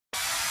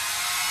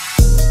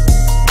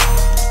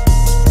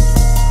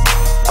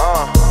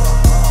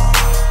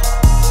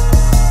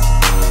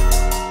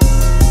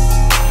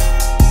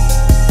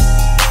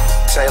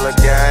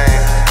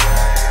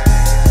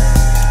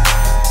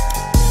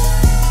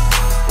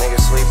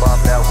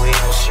weed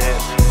and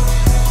shit.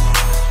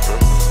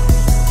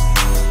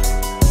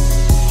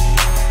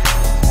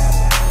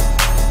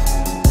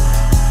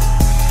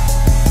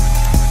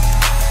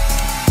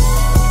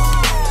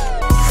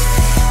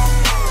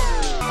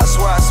 I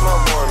swear I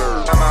smoke more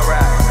than time I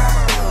rap.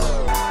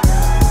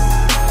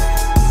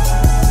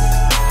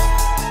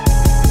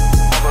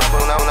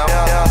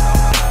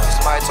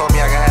 Somebody told me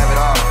I could have it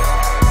all.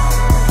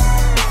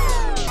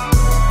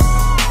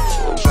 So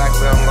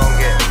exactly what I'm gonna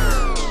get.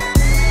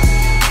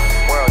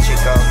 World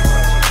Chico.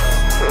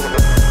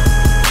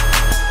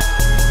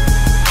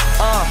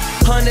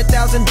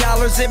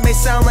 $100,000, it may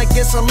sound like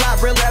it's a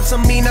lot. Real have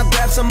some mean, I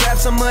grab some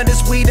of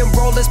this weed and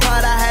roll this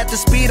pot. I had to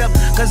speed up,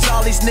 cause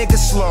all these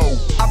niggas slow.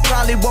 I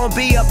probably won't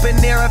be up in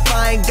there if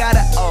I ain't got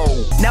a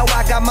O. Now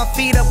I got my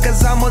feet up,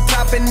 cause I'm on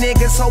top of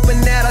niggas,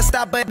 hoping that I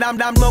stop. But I'm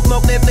live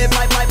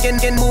life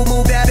and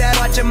move that.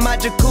 Watching my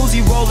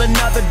jacuzzi, roll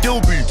another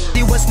doobie.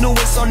 See what's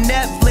newest on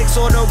Netflix,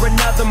 order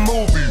another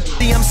movie.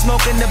 See, I'm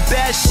smoking the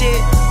best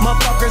shit.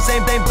 Motherfuckers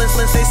ain't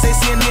blistless, they say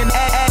CNN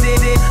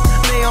added it.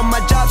 Stay on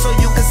my job so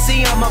you can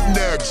see I'm up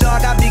next.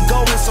 Dog, I be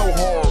going so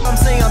hard, I'm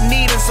saying I'm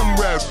needing some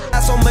rest.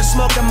 Got so much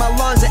smoke in my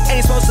lungs, it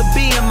ain't supposed to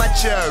be in my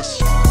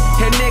chest.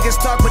 Hear niggas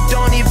talk but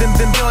don't even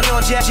been built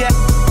on jack.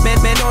 Man,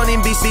 don't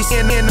even be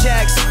seeing in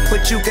jacks.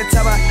 But you can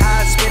tell by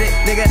how I spit it,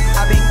 nigga,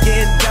 I be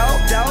getting dope.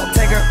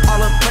 Take her all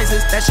the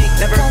places that she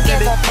never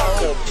been.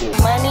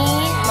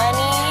 Money,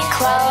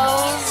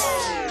 clothes,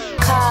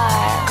 car.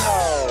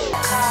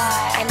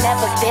 I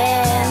never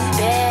been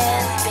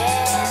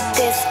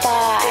this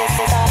far.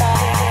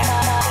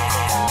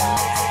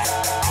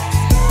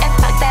 And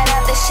fuck that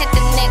other shit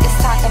the niggas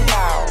talking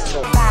about.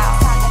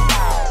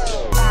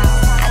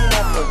 I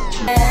never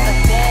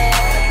been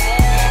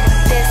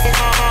this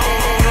high.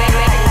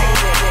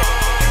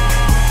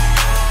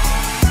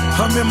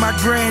 I'm in my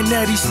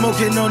granddaddy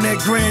smoking on that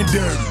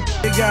granddaddy.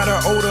 They got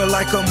an odor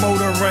like a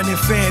motor running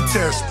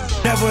fantastic.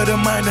 Never the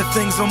minor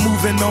things, I'm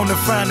moving on the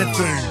finer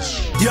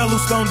things.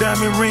 Yellowstone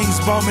diamond rings,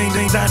 Balmain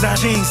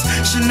jeans,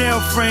 Chanel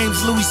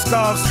frames, Louis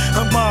scarves.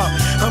 I'm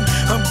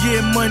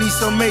getting money,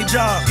 so make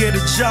job, get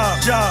a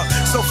job.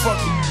 So fuck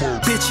them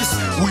bitches,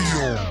 we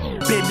on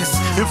business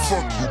and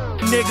fuck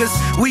them niggas.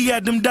 We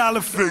at them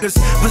dollar figures.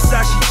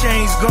 Versace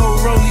chains,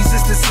 gold rollies,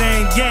 it's the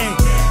same game.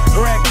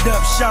 Racked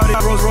up, shouted,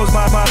 rose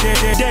by day.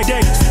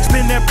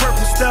 Spin that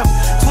purple stuff,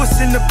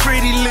 twisting the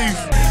pretty leaf.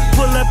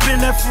 Pull up in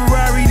that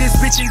Ferrari, this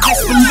bitch in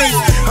disbelief.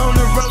 On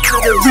the road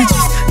to the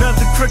riches,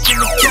 another crook in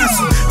the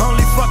castle.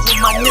 Only fuck with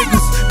my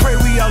niggas, pray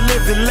we all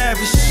living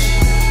lavish.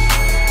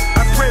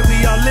 I pray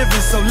we all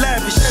living so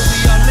lavish.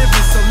 I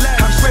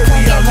pray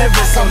we all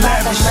living so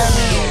lavish.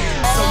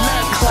 So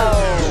lavish,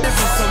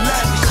 living so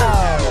lavish.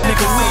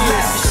 Nigga, we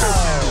lavish.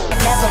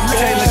 So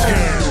lavish,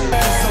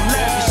 so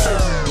lavish.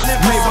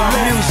 Made by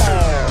music.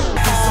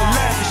 So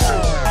lavish,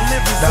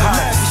 living so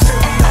lavish.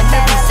 I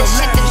never the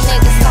shit the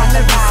niggas talk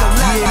about.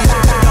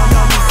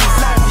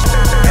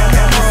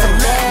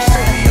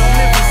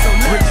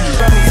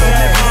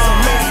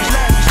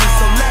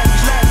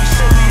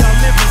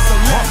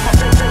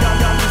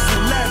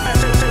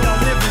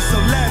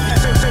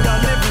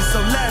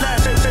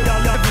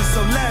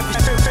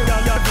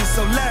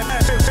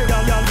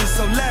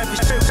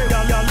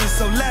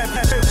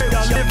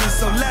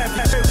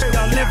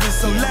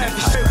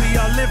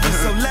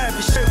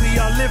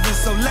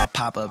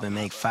 Pop up and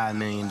make $5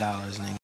 million, nigga.